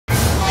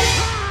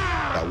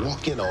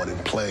walk in on him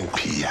playing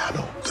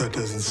piano. That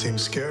doesn't seem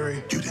scary.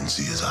 You didn't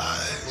see his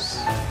eyes.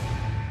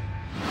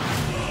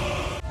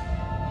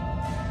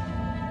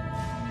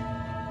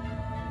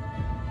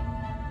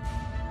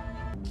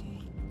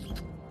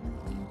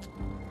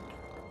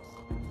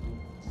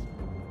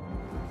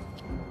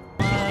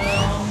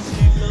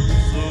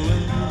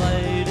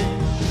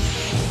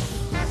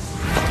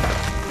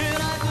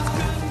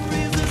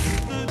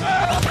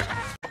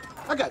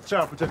 I got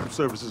Child Protective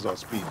Services on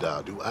speed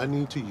dial. Do I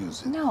need to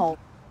use it? No.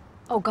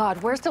 Oh,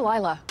 God, where's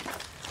Delilah?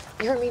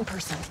 You're a mean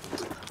person.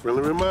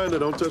 Friendly reminder,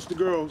 don't touch the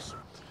girls.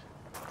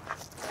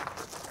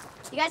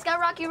 You guys got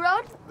Rocky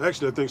Road?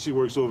 Actually, I think she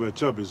works over at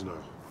Chubby's now.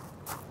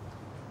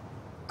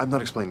 I'm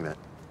not explaining that.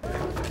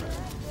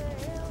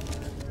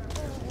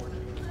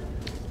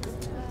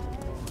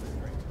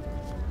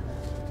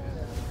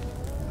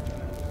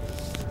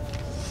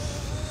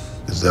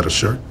 Is that a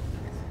shirt?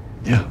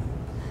 Yeah,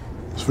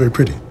 It's very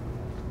pretty.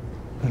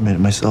 I made it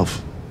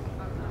myself.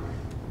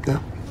 Yeah.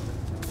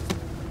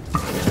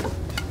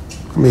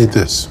 I made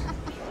this.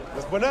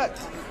 Miss Burnett,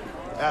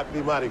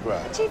 happy Mardi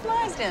Gras. Chief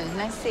Marsden,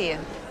 nice to see you.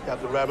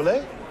 Captain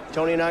Rabelais,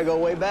 Tony and I go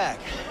way back.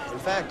 In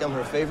fact, I'm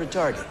her favorite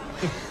target.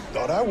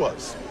 thought I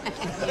was.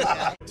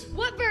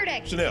 What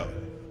verdict? Chanel,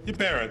 your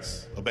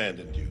parents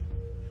abandoned you.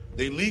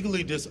 They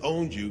legally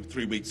disowned you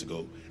 3 weeks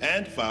ago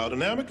and filed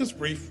an amicus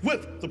brief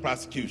with the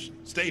prosecution,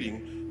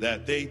 stating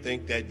that they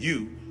think that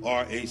you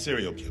are a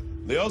serial killer.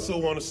 They also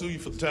want to sue you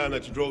for the time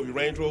that you drove your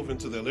Range Rover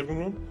into their living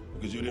room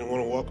because you didn't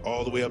want to walk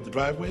all the way up the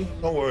driveway.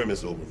 Don't worry,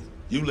 Miss Oberman.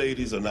 You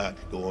ladies are not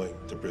going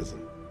to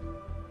prison.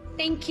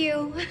 Thank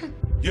you.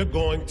 You're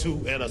going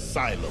to an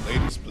asylum.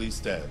 Ladies, please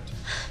stand.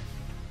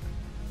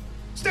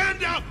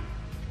 Stand up!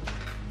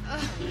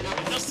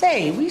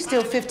 Say, we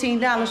still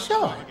 $15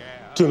 short.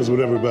 Tennis what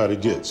everybody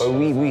gets. But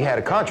we had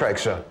a contract,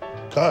 sir.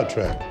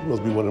 Contract? You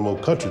must be one of them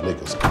old country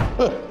niggas.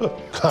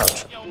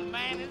 Contract.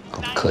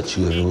 I'll cut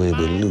you every way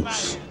but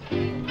loose.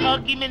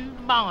 Hug him in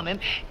the morning,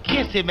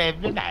 kiss him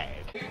every night.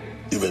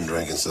 You been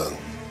drinking, son?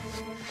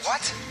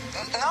 What?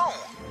 No.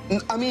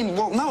 I mean,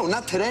 well, no,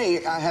 not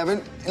today. I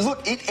haven't.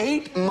 Look, it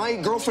ate my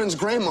girlfriend's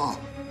grandma.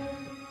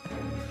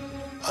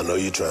 I know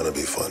you're trying to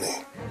be funny,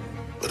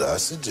 but I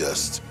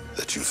suggest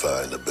that you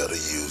find a better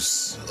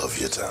use of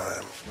your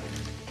time.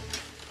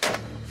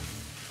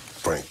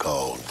 Prank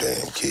call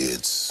damn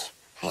kids.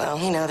 Well,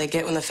 you know, they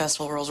get when the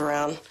festival rolls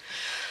around.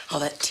 All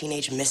that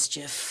teenage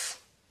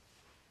mischief.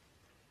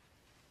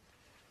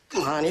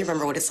 Come on, you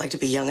remember what it's like to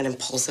be young and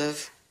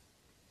impulsive?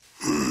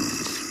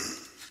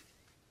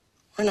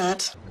 Or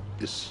not.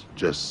 It's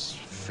just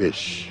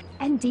fish.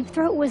 And Deep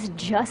Throat was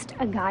just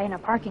a guy in a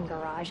parking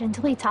garage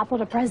until he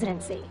toppled a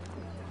presidency.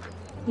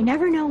 You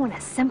never know when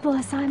a simple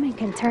assignment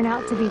can turn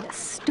out to be the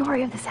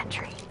story of the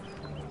century.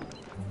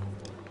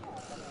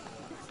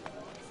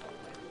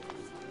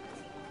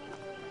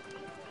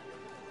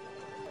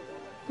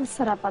 Let's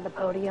set up by the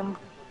podium.